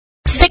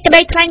ក្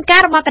តីថ្លែងកា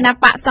រណ៍របស់គណៈ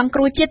បកសង្គ្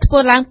រោះជាតិធ្វើ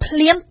ឡើងភ្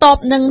លាមតប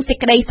នឹងសេច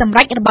ក្តីសម្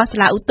រេចរបស់សា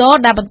លាឧទ្ធរ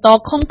ដែលបន្ត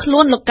ឃុំខ្លួ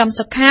នលោកកឹម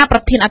សុខាប្រ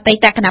ធានអតី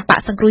តគណៈបក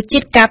សង្គ្រោះជា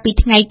តិកាលពី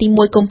ថ្ងៃទី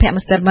 1 កុម្ភៈ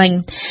ម្សិលមិញ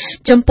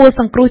ចំពោះ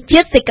សង្គ្រោះជា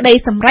តិសេចក្តី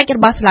សម្រេចរ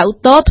បស់សាលាឧ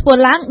ទ្ធរធ្វើ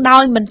ឡើងដោ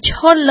យមិនឈ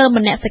លលើម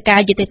នសិការ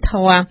យុត្តិធ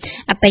ម៌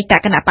អតីត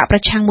គណៈបកប្រ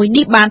ឆាំងមួយ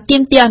នេះបានទា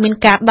មទារឲ្យមាន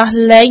ការដោះ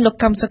លែងលោក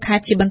កឹមសុខា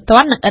ជាបន្ទា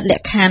ន់និងឥតល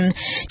ក្ខខណ្ឌ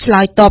ឆ្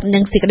លើយតបនឹ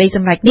ងសេចក្តីស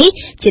ម្រេចនេះ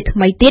ជាថ្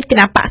មីទៀតគ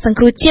ណៈបកសង្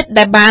គ្រោះជាតិ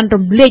ដែលបាន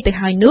រំលាយទៅ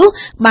ហើយនោះ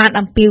បាន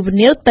អំពាវ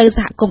នាវទៅស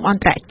ហគមន៍អ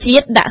ន្តរជា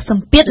តិដាក់ស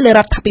ម្ពាធលើរ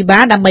ដ្ឋាភិបា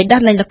លដើម្បី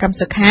ដោះលែងលោកកឹម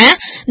សុខា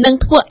និង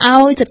ធ្វើ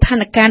ឲ្យស្ថា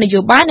នភាពនយោ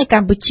បាយនៅក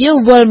ម្ពុជា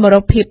វិលមករ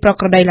កភាពប្រ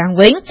ក្រតីឡើង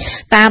វិញ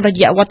តាមរ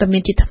យៈវត្តមា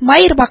នជាថ្មី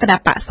របស់គណៈ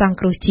បកសង្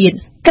គ្រោះជាតិ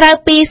ក្រៅ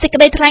ពីសេចក្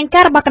តីថ្លែង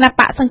ការណ៍របស់គណៈ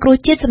បកសង្គ្រោះ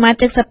ជាតិសមា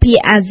ជិកសភា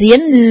អាស៊ាន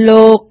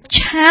លោក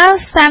ឆាល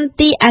សាន់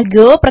ទីអាហ្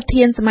គោប្រ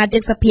ធានសមាជិ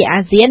កសភា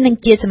អាស៊ាននិង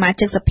ជាសមា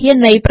ជិកសភា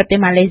នៃប្រទេស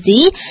ម៉ាឡេស៊ី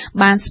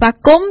បានស្វា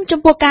គមន៍ចំ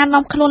ពោះការ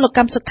នាំខ្លួនលោក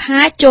កឹមសុខា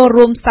ចូល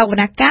រួមសវ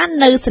នកម្ម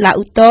នៅសាលា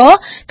ឧទ្ធរ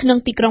ក្នុង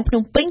ទីក្រុងភ្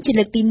នំពេញជា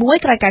លើកទី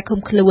1ក្រោយការឃុំ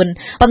ខ្លួន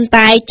ប៉ុន្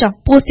តែចំ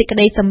ពោះសេចក្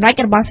តីសម្រេច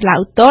របស់សាលា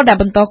ឧទ្ធរដែល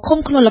បន្តឃុំ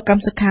ខ្លួនលោកកឹម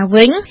សុខា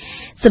វិញ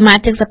សមា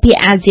ជិកសភា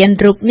អាស៊ាន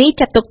រូបនេះ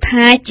ចាត់ទុក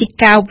ថាជា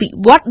ការវិ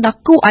វត្តដ៏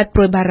គួរឲ្យព្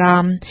រួយបារ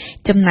ម្ភ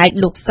ចំណែក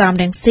លោកSam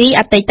Rainsy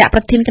អតីតប្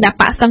រធានគណៈ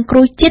បកសង្គ្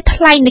រោះជាតិ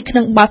ថ្លែងនៅក្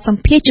នុងបទស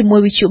ម្ភាសន៍ជាមួយ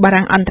វិទ្យុបា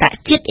រាំងអន្តរ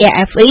ជាតិ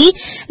RFE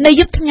នៅ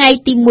យប់ថ្ងៃ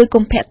ទី1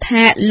កុម្ភៈ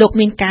ថាលោក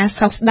មានការ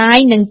សោកស្ដាយ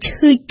និង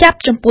ឈឺចាប់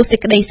ចំពោះសេច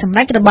ក្តីសម្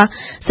រេចរបស់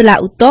សាលា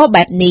ឧទ្ធរ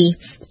បែបនេះ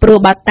ព្រោះ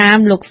បើតាម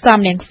លោកSam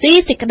Rainsy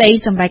សេចក្តី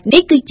សម្រេច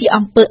នេះគឺជា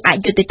អំពើអ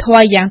យុត្តិធ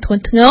ម៌យ៉ាងធ្ង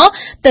ន់ធ្ងរ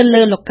ទៅ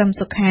លើលោកកឹម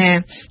សុខា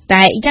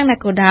តែយ៉ាងណា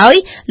ក៏ដោយ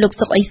លោក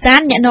សុកអេសាន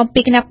អ្នកនាំ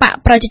ពាក្យគណៈបក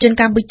ប្រជាជន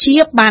កម្ពុជា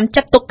បាន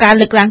ចាត់ទុកការ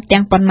លើកឡើង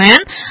ទាំងប៉ុន្មាន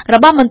រ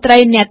បស់មន្ត្រី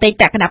នៃអតី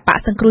តគណៈបក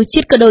សង្គ្រោះជា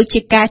តិក៏ដូចជា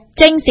ការ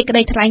ចេញសេចក្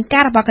តីថ្លែងកា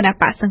រណ៍របស់គណៈ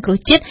បកសង្គ្រោះ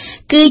ជាតិ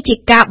គឺជា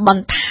ការប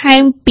ន្ថែ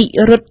មពិ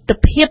រុទ្ធ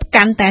ភាព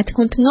កាន់តែធ្ង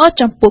ន់ធ្ងរ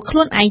ចំពោះខ្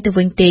លួនឯងទៅ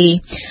វិញទេ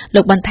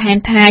លោកបន្ថែម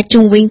ថា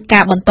ជុំវិញ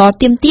ការបន្ត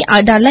ទាមទារឲ្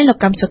យដល់លែងលោក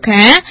កឹមសុ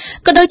ខា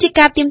ក៏ដូចជា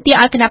ការទាមទារ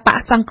ឲ្យគណៈបក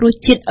សង្គ្រោះ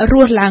ជាតិរ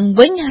ស់ឡើង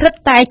វិញរឹត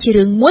តែជា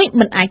រឿងមួយ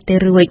មិនអាចទៅ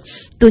រួច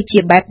ទោះជា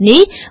បែប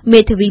នេះមេ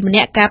ធាវីម្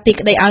នាក់ការពី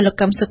ក្តីឲ្យលោក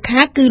កឹមសុខា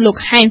គឺលោក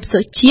ហែមសុ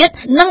ជាតិ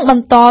នឹងប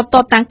ន្តត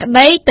តាំងក្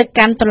តីទៅ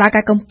កាន់តុលា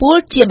ការកំពូល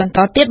ជាបន្ត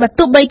ទៀតបើ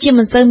ទោះបីជា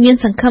មិនសូវមាន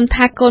សង្ឃឹម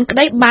ថាកូនក្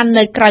តីបាន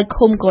នៅក្រៅ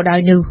ឃុំក៏ដោ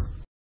យនោះ